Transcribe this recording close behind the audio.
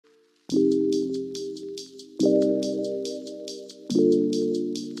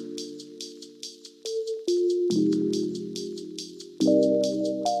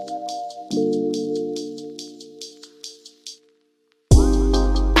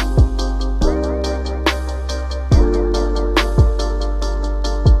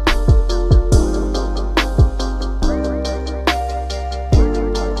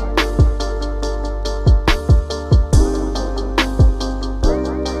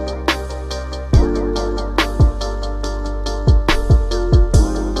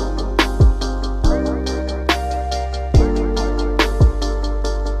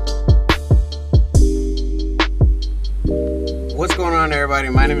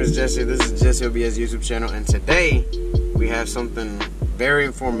is Jesse. This is Chevy OBS YouTube channel, and today we have something very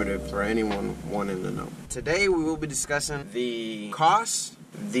informative for anyone wanting to know. Today we will be discussing the costs,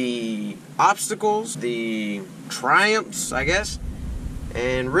 the obstacles, the triumphs, I guess,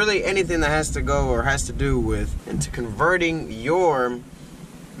 and really anything that has to go or has to do with into converting your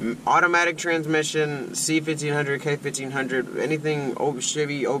automatic transmission, C1500, K1500, anything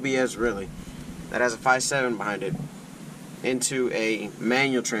Chevy OBS really that has a 5.7 behind it, into a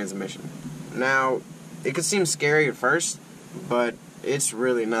manual transmission. Now, it could seem scary at first, but it's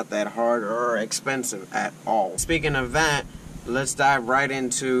really not that hard or expensive at all. Speaking of that, let's dive right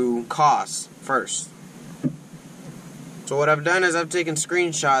into costs first. So what I've done is I've taken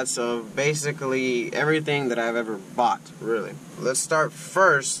screenshots of basically everything that I've ever bought, really. Let's start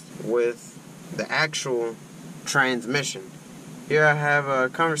first with the actual transmission. Here I have a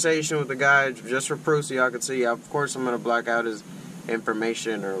conversation with the guy just for proof so y'all can see. Of course I'm going to block out his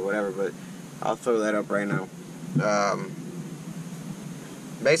information or whatever, but I'll throw that up right now.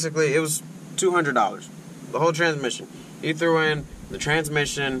 Basically it was $200, the whole transmission. He threw in the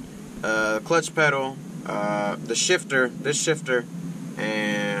transmission, clutch pedal, the shifter, this shifter,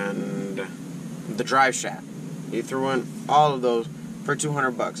 and the drive shaft. He threw in all of those for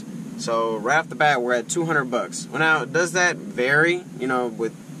 $200. So right off the bat, we're at $200. Well, now does that vary?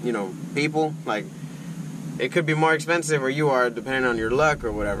 With people, like it could be more expensive where you are, depending on your luck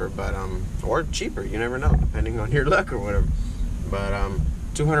or whatever. But or cheaper, you never know, depending on your luck or whatever. But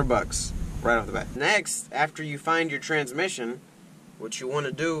 $200 right off the bat. Next, after you find your transmission, what you want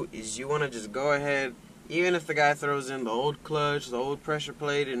to do is you want to just go ahead. Even if the guy throws in the old clutch, the old pressure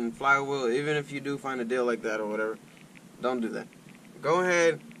plate, and flywheel, even if you do find a deal like that or whatever, don't do that. Go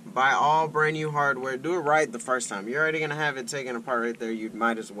ahead, buy all brand new hardware. Do it right the first time. You're already going to have it taken apart right there. You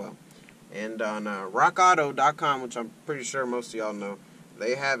might as well. And on rockauto.com, which I'm pretty sure most of y'all know,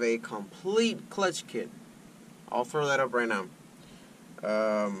 they have a complete clutch kit. I'll throw that up right now.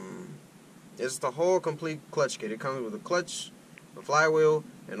 It's the whole complete clutch kit. It comes with a clutch, the flywheel,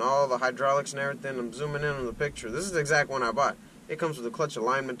 and all the hydraulics and everything. I'm zooming in on the picture. This is the exact one I bought. It comes with a clutch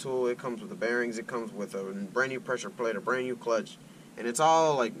alignment tool. It comes with the bearings. It comes with a brand new pressure plate, a brand new clutch. And it's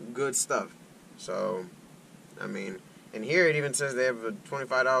all like good stuff. So, I mean, and here it even says they have a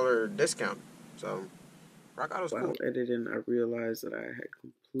 $25 discount. So, Rock Auto's cool. While editing, I realized that I had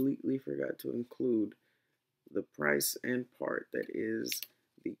completely forgot to include the price and part that is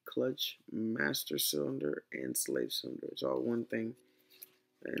the clutch, master cylinder, and slave cylinder. It's all one thing.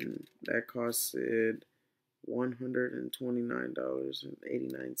 And that costed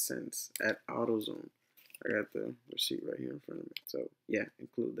 $129.89 at AutoZone. I got the receipt right here in front of me. So, yeah,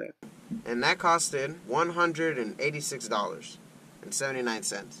 include that. And that costed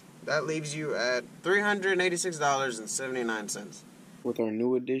 $186.79. That leaves you at $386.79. With our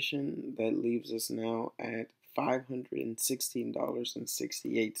new addition, that leaves us now at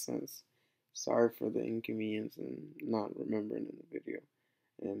 $516.68. Sorry for the inconvenience and not remembering in the video.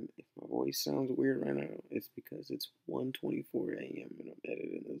 And if my voice sounds weird right now, it's because it's 1:24 a.m. and I'm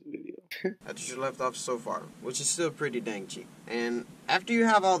editing this video. That's what you left off so far, which is still pretty dang cheap. And after you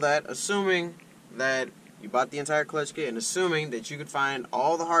have all that, assuming that you bought the entire clutch kit and assuming that you could find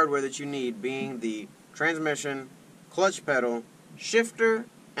all the hardware that you need, being the transmission, clutch pedal, shifter,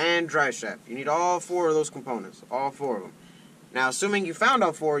 and drive shaft. You need all four of those components, all four of them. Now, assuming you found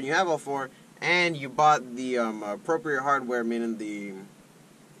all four, you have all four, and you bought the appropriate hardware, meaning the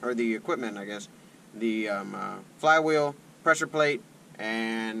equipment, I guess, the flywheel, pressure plate,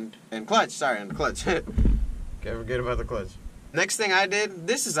 and clutch. Sorry, and the clutch. Can't forget about the clutch. Next thing I did,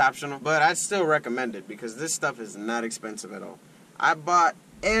 this is optional, but I'd still recommend it because this stuff is not expensive at all. I bought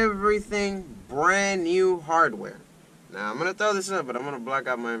everything brand new hardware. Now, I'm going to throw this up, but I'm going to block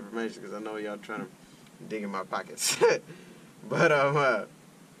out my information because I know y'all trying to dig in my pockets. But I'll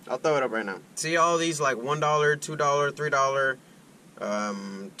throw it up right now. See all these like $1, $2, $3,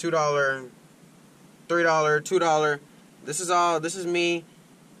 $2, $3, $2. This is me.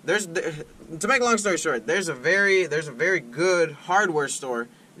 To make a long story short, there's a very good hardware store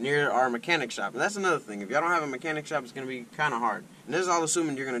near our mechanic shop. And that's another thing. If y'all don't have a mechanic shop, it's going to be kind of hard. And this is all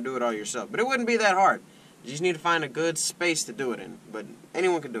assuming you're going to do it all yourself. But it wouldn't be that hard. You just need to find a good space to do it in. But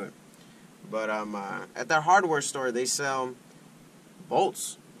anyone can do it. But at their hardware store, they sell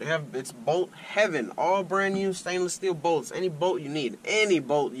bolts. It's bolt heaven, all brand new stainless steel bolts. Any bolt you need.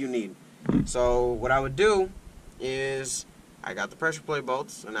 So what I would do is I got the pressure plate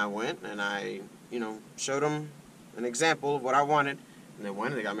bolts and I went and I, showed them an example of what I wanted, and they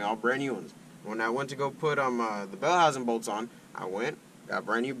went and they got me all brand new ones. When I went to go put the bell housing bolts on, I went, got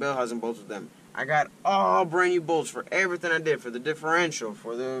brand new bell housing bolts with them. I got all brand new bolts for everything I did, for the differential,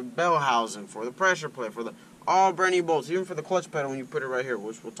 for the bell housing, for the pressure plate, for the all brand new bolts, even for the clutch pedal when you put it right here,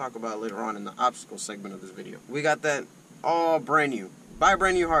 which we'll talk about later on in the obstacle segment of this video. We got that all brand new. Buy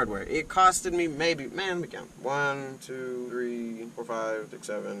brand new hardware. It costed me maybe, man, let me count. 1, 2, 3, 4, 5, 6,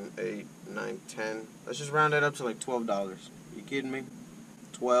 7, 8, 9, 10. Let's just round it up to like $12. You kidding me?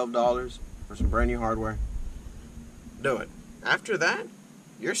 $12 for some brand new hardware. Do it. After that,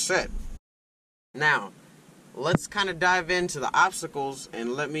 you're set. Now, let's kind of dive into the obstacles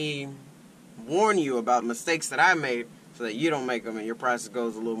and let me warn you about mistakes that I made so that you don't make them and your process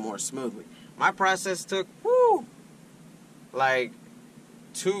goes a little more smoothly. My process took, like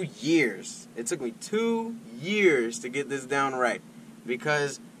 2 years. It took me 2 years to get this down right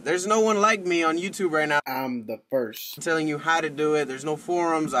because there's no one like me on YouTube right now. I'm the first. I'm telling you how to do it. There's no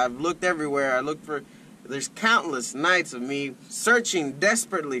forums. I've looked everywhere. There's countless nights of me searching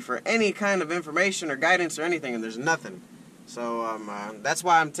desperately for any kind of information or guidance or anything, and there's nothing. So that's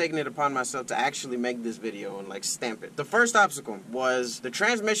why I'm taking it upon myself to actually make this video and like stamp it. The first obstacle was the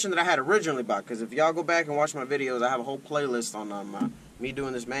transmission that I had originally bought, because if y'all go back and watch my videos, I have a whole playlist on me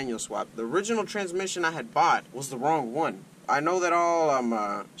doing this manual swap. The original transmission I had bought was the wrong one. I know that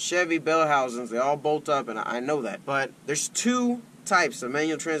all Chevy bell housings, they all bolt up, and I know that. But there's 2 types of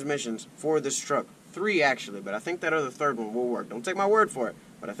manual transmissions for this truck. 3 actually, but I think that other third one will work. Don't take my word for it,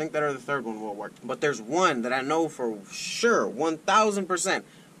 but I think that other third one will work. But there's one that I know for sure, 1000%,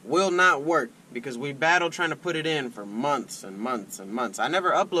 will not work because we battled trying to put it in for months and months and months. I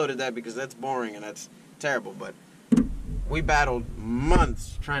never uploaded that because that's boring and that's terrible, but we battled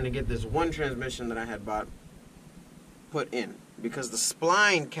months trying to get this one transmission that I had bought put in because the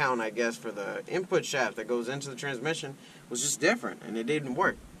spline count, I guess, for the input shaft that goes into the transmission was just different and it didn't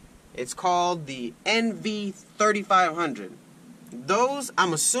work. It's called the NV3500. Those,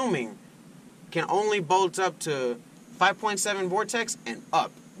 I'm assuming, can only bolt up to 5.7 vortex and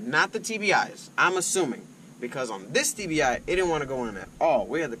up, not the TBIs. I'm assuming, because on this TBI, it didn't want to go in at all.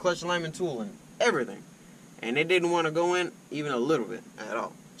 We had the clutch alignment tool and everything, and it didn't want to go in even a little bit at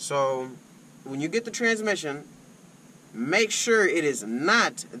all. So, when you get the transmission, make sure it is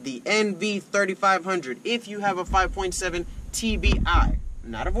not the NV3500 if you have a 5.7 TBI.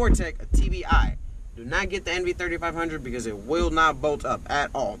 Not a Vortec, a TBI. Do not get the NV3500 because it will not bolt up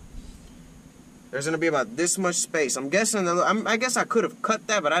at all. There's going to be about this much space. I'm guessing, I guess I could have cut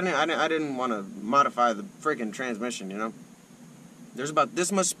that, but I didn't want to modify the freaking transmission, you know. There's about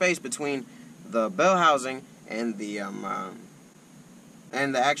this much space between the bell housing and the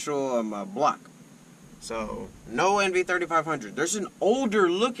actual block. So, no NV3500. There's an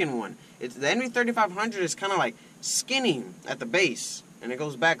older looking one. The NV3500 is kind of like skinny at the base, and it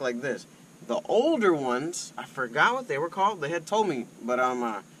goes back like this. The older ones, I forgot what they were called. They had told me, but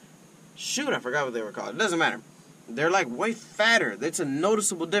shoot, I forgot what they were called. It doesn't matter. They're like way fatter. It's a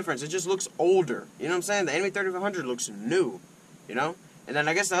noticeable difference. It just looks older. You know what I'm saying? The NV3500 looks new, you know? And then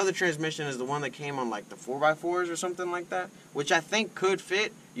I guess the other transmission is the one that came on like the 4x4s or something like that, which I think could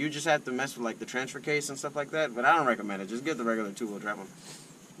fit. You just have to mess with like the transfer case and stuff like that, but I don't recommend it. Just get the regular 2-wheel drive one.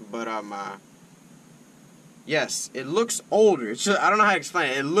 But yes, it looks older. It's just, I don't know how to explain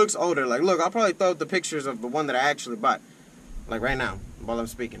it. It looks older. Like, look, I'll probably throw up the pictures of the one that I actually bought, like right now while I'm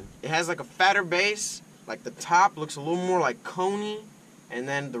speaking. It has like a fatter base. Like the top looks a little more like coney, and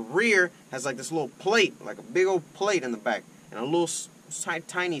then the rear has like this little plate, like a big old plate in the back, and a little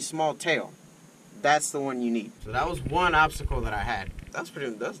tiny small tail. That's the one you need. So that was one obstacle that I had. That's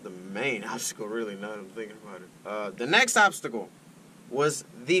the main obstacle, really, now that I'm thinking about it. The next obstacle was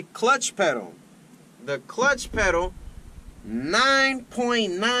the clutch pedal. The clutch pedal,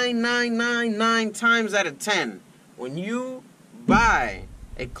 9.9999 times out of 10. When you buy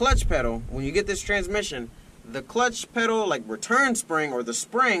a clutch pedal, when you get this transmission, the clutch pedal, like return spring or the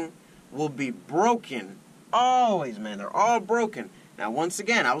spring, will be broken. Always, man. They're all broken. Now, once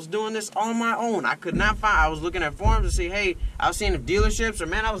again, I was doing this on my own. I could not find, I was looking at forums to see, hey, I was seeing if dealerships, or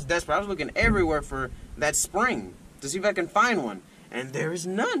man, I was desperate. I was looking everywhere for that spring to see if I can find one. And there is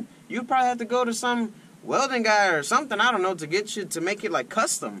none. You probably have to go to some welding guy or something, I don't know, to get you to make it like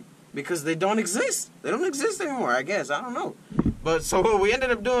custom, because they don't exist. They don't exist anymore, I guess. I don't know. But so what we ended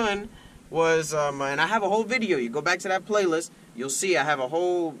up doing was, and I have a whole video. You go back to that playlist, you'll see I have a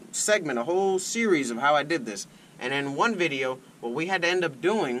whole segment, a whole series of how I did this. And in one video, what we had to end up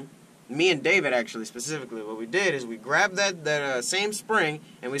doing, me and David actually specifically, what we did is we grabbed that same spring,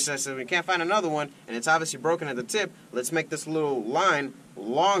 and we said, so we can't find another one, and it's obviously broken at the tip, let's make this little line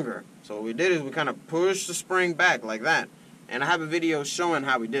longer. So what we did is we kind of pushed the spring back like that. And I have a video showing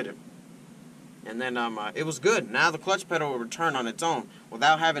how we did it. And then it was good. Now the clutch pedal will return on its own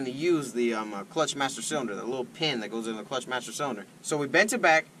without having to use the clutch master cylinder, the little pin that goes in the clutch master cylinder. So we bent it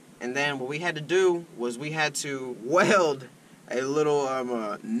back, and then what we had to do was we had to weld a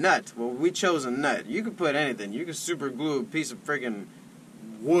little nut. Well, we chose a nut. You could put anything. You could super glue a piece of freaking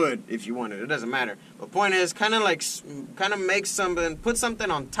wood if you wanted. It doesn't matter. The point is, kind of make something, put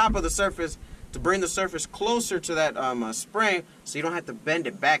something on top of the surface to bring the surface closer to that spring, so you don't have to bend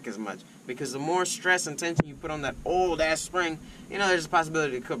it back as much. Because the more stress and tension you put on that old ass spring, you know, there's a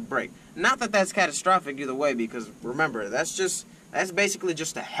possibility it could break. Not that that's catastrophic either way, because remember, that's basically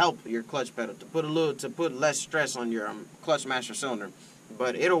just to help your clutch pedal, to put less stress on your clutch master cylinder.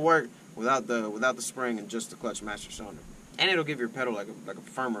 But it'll work without the spring and just the clutch master cylinder, and it'll give your pedal like a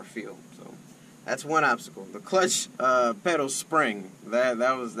firmer feel. So that's one obstacle. The clutch pedal spring, that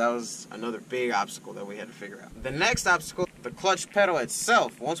was another big obstacle that we had to figure out. The next obstacle, the clutch pedal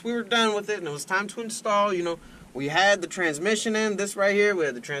itself. Once we were done with it and it was time to install, you know, we had the transmission in, this right here, we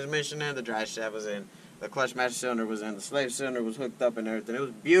had the transmission in, the drive shaft was in, the clutch master cylinder was in, the slave cylinder was hooked up and everything. It was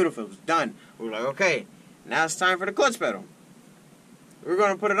beautiful, it was done. We were like, okay, now it's time for the clutch pedal. We were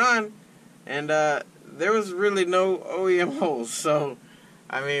going to put it on, and there was really no OEM holes, so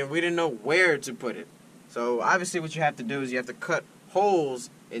I mean, we didn't know where to put it. So obviously what you have to do is you have to cut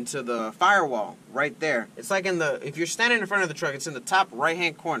holes into the firewall right there. It's like if you're standing in front of the truck, it's in the top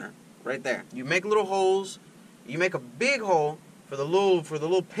right-hand corner, right there. You make little holes. You make a big hole for the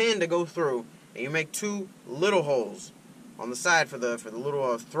little pin to go through, and you make two little holes on the side for the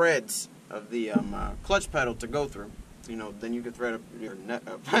little threads of the clutch pedal to go through. You know, then you can thread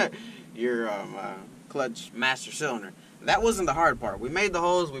up your clutch master cylinder. That wasn't the hard part. We made the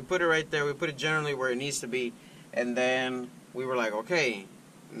holes, we put it right there, we put it generally where it needs to be, and then we were like, okay,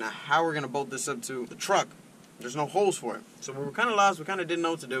 now how are we going to bolt this up to the truck? There's no holes for it. So we were kind of lost, we kind of didn't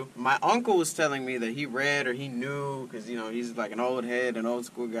know what to do. My uncle was telling me that he read or he knew, because, you know, he's like an old head, an old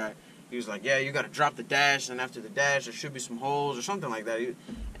school guy. He was like, yeah, you got to drop the dash, and after the dash there should be some holes or something like that.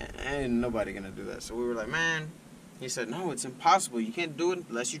 Ain't nobody going to do that. So we were like, man, he said, no, it's impossible. You can't do it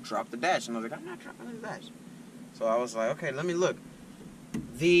unless you drop the dash. And I was like, I'm not dropping the dash. So I was like, okay, let me look.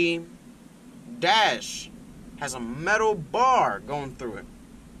 The dash has a metal bar going through it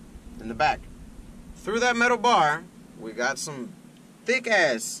in the back. Through that metal bar, we got some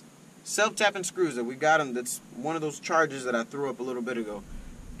thick-ass self-tapping screws that we got them. That's one of those charges that I threw up a little bit ago.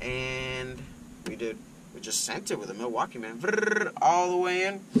 And we just sent it with a Milwaukee, man, all the way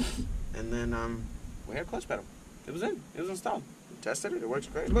in. And then we had a clutch pedal. It was in. It was installed. We tested it. It works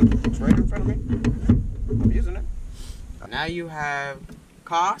great. Look, it's right in front of me. I'm using it. Now you have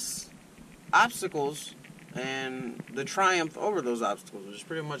costs, obstacles, and the triumph over those obstacles, which is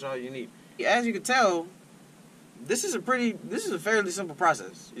pretty much all you need. As you can tell, this is a fairly simple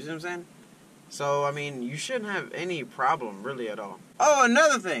process. You see what I'm saying? So, I mean, you shouldn't have any problem really at all. Oh,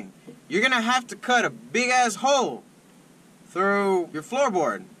 another thing. You're going to have to cut a big-ass hole through your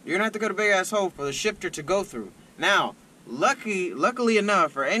floorboard. You're going to have to cut a big-ass hole for the shifter to go through. Now, luckily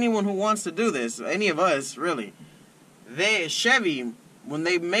enough, for anyone who wants to do this, any of us, really, Chevy, when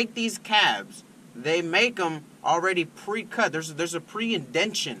they make these cabs, they make them already pre-cut. There's a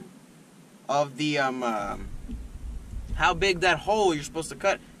pre-indention of the how big that hole you're supposed to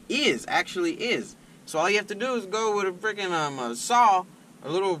cut actually is. So all you have to do is go with a freaking saw, a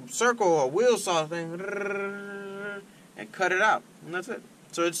little circle, a wheel saw thing, and cut it out, and that's it.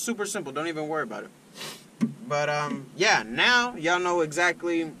 So it's super simple. Don't even worry about it. But yeah, now y'all know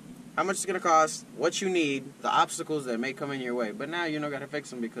exactly how much it's gonna cost, what you need, the obstacles that may come in your way. But now you know gotta fix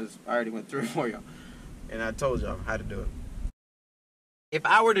them because I already went through it for y'all, and I told y'all how to do it. If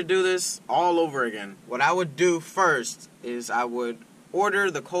I were to do this all over again, what I would do first is I would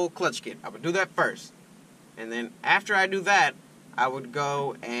order the whole clutch kit. I would do that first. And then after I do that, I would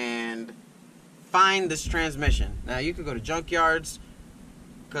go and find this transmission. Now, you could go to junkyards,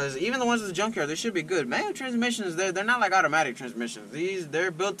 because even the ones at the junkyard, they should be good. Manual transmissions, they're not like automatic transmissions. They're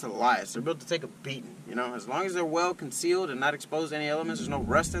built to last. They're built to take a beating, you know. As long as they're well concealed and not exposed to any elements, there's no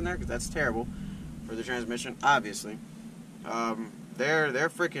rust in there, because that's terrible for the transmission, obviously. They're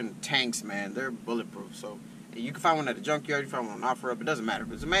freaking tanks, man. They're bulletproof. So you can find one at a junkyard, you can find one on OfferUp. It doesn't matter.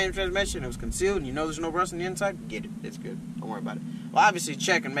 If it's a manual transmission, it was concealed, and you know there's no rust on the inside, get it. It's good. Don't worry about it. Well, obviously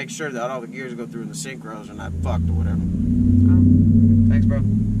check and make sure that all the gears go through and the synchros are not fucked or whatever. Thanks, bro.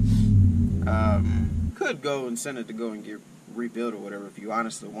 Could go and send it to go and get rebuilt or whatever if you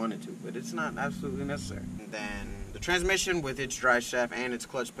honestly wanted to, but it's not absolutely necessary. And then the transmission with its drive shaft and its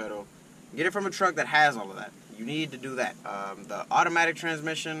clutch pedal, get it from a truck that has all of that. You need to do that. The automatic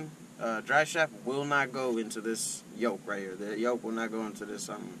transmission drive shaft will not go into this yoke right here. The yoke will not go into this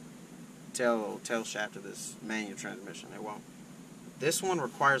tail shaft of this manual transmission. It won't. This one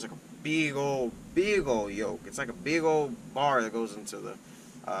requires like a big old yoke. It's like a big old bar that goes into the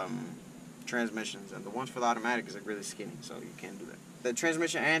transmissions, and the ones for the automatic is like really skinny, so you can't do that. The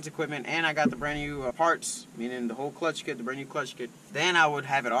transmission and equipment, and I got the brand new parts, meaning the whole clutch kit, the brand new clutch kit. Then I would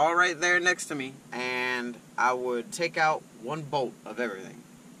have it all right there next to me, and I would take out one bolt of everything.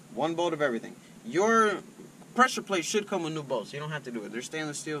 One bolt of everything. Your pressure plate should come with new bolts. You don't have to do it. They're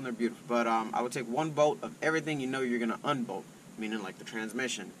stainless steel and they're beautiful. But I would take one bolt of everything you know you're gonna unbolt, meaning like the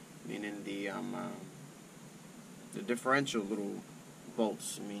transmission, meaning the differential little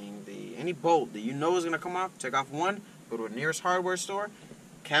bolts, meaning any bolt that you know is gonna come off. Take off one. Go to a nearest hardware store,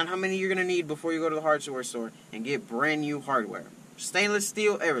 count how many you're going to need before you go to the hardware store, and get brand new hardware. Stainless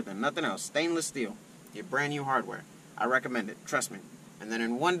steel, everything, nothing else. Stainless steel. Get brand new hardware. I recommend it, trust me. And then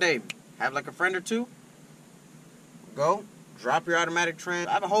in one day, have like a friend or two, go, drop your automatic trans.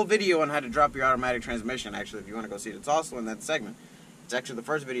 I have a whole video on how to drop your automatic transmission, actually, if you want to go see it. It's also in that segment. It's actually the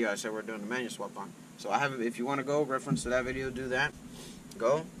first video I said we're doing the manual swap on. So I have it, if you want to go, reference to that video, do that.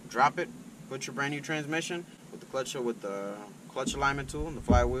 Go, drop it, put your brand new transmission, with the clutch alignment tool and the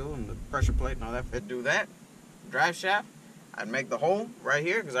flywheel and the pressure plate and all that. Do that. Drive shaft. I'd make the hole right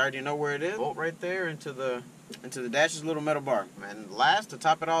here because I already know where it is. Bolt right there into the dash's little metal bar. And last, to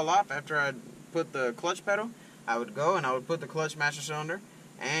top it all off, after I put the clutch pedal, I would go and I would put the clutch master cylinder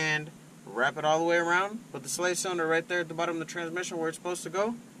and wrap it all the way around. Put the slave cylinder right there at the bottom of the transmission where it's supposed to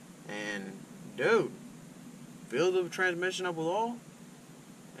go. And dude, fill the transmission up with oil,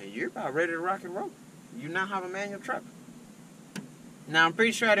 and you're about ready to rock and roll. You now have a manual truck. Now, I'm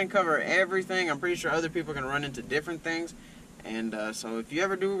pretty sure I didn't cover everything. I'm pretty sure other people can run into different things. And so if you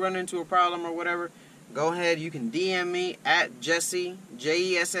ever do run into a problem or whatever, go ahead. You can DM me at Jesse,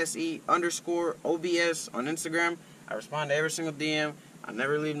 JESSE _ OBS on Instagram. I respond to every single DM. I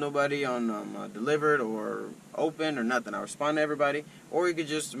never leave nobody on delivered or open or nothing. I respond to everybody. Or you could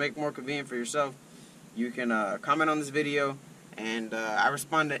just make it more convenient for yourself. You can comment on this video. And I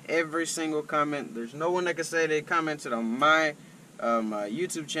respond to every single comment. There's no one that can say they commented on my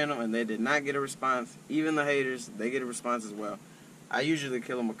YouTube channel and they did not get a response. Even the haters, they get a response as well. I usually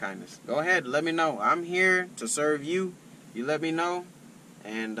kill them with kindness. Go ahead, let me know. I'm here to serve you. You let me know,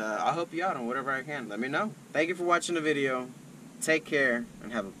 and I'll help you out on whatever I can. Let me know. Thank you for watching the video. Take care,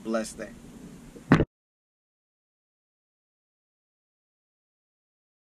 and have a blessed day.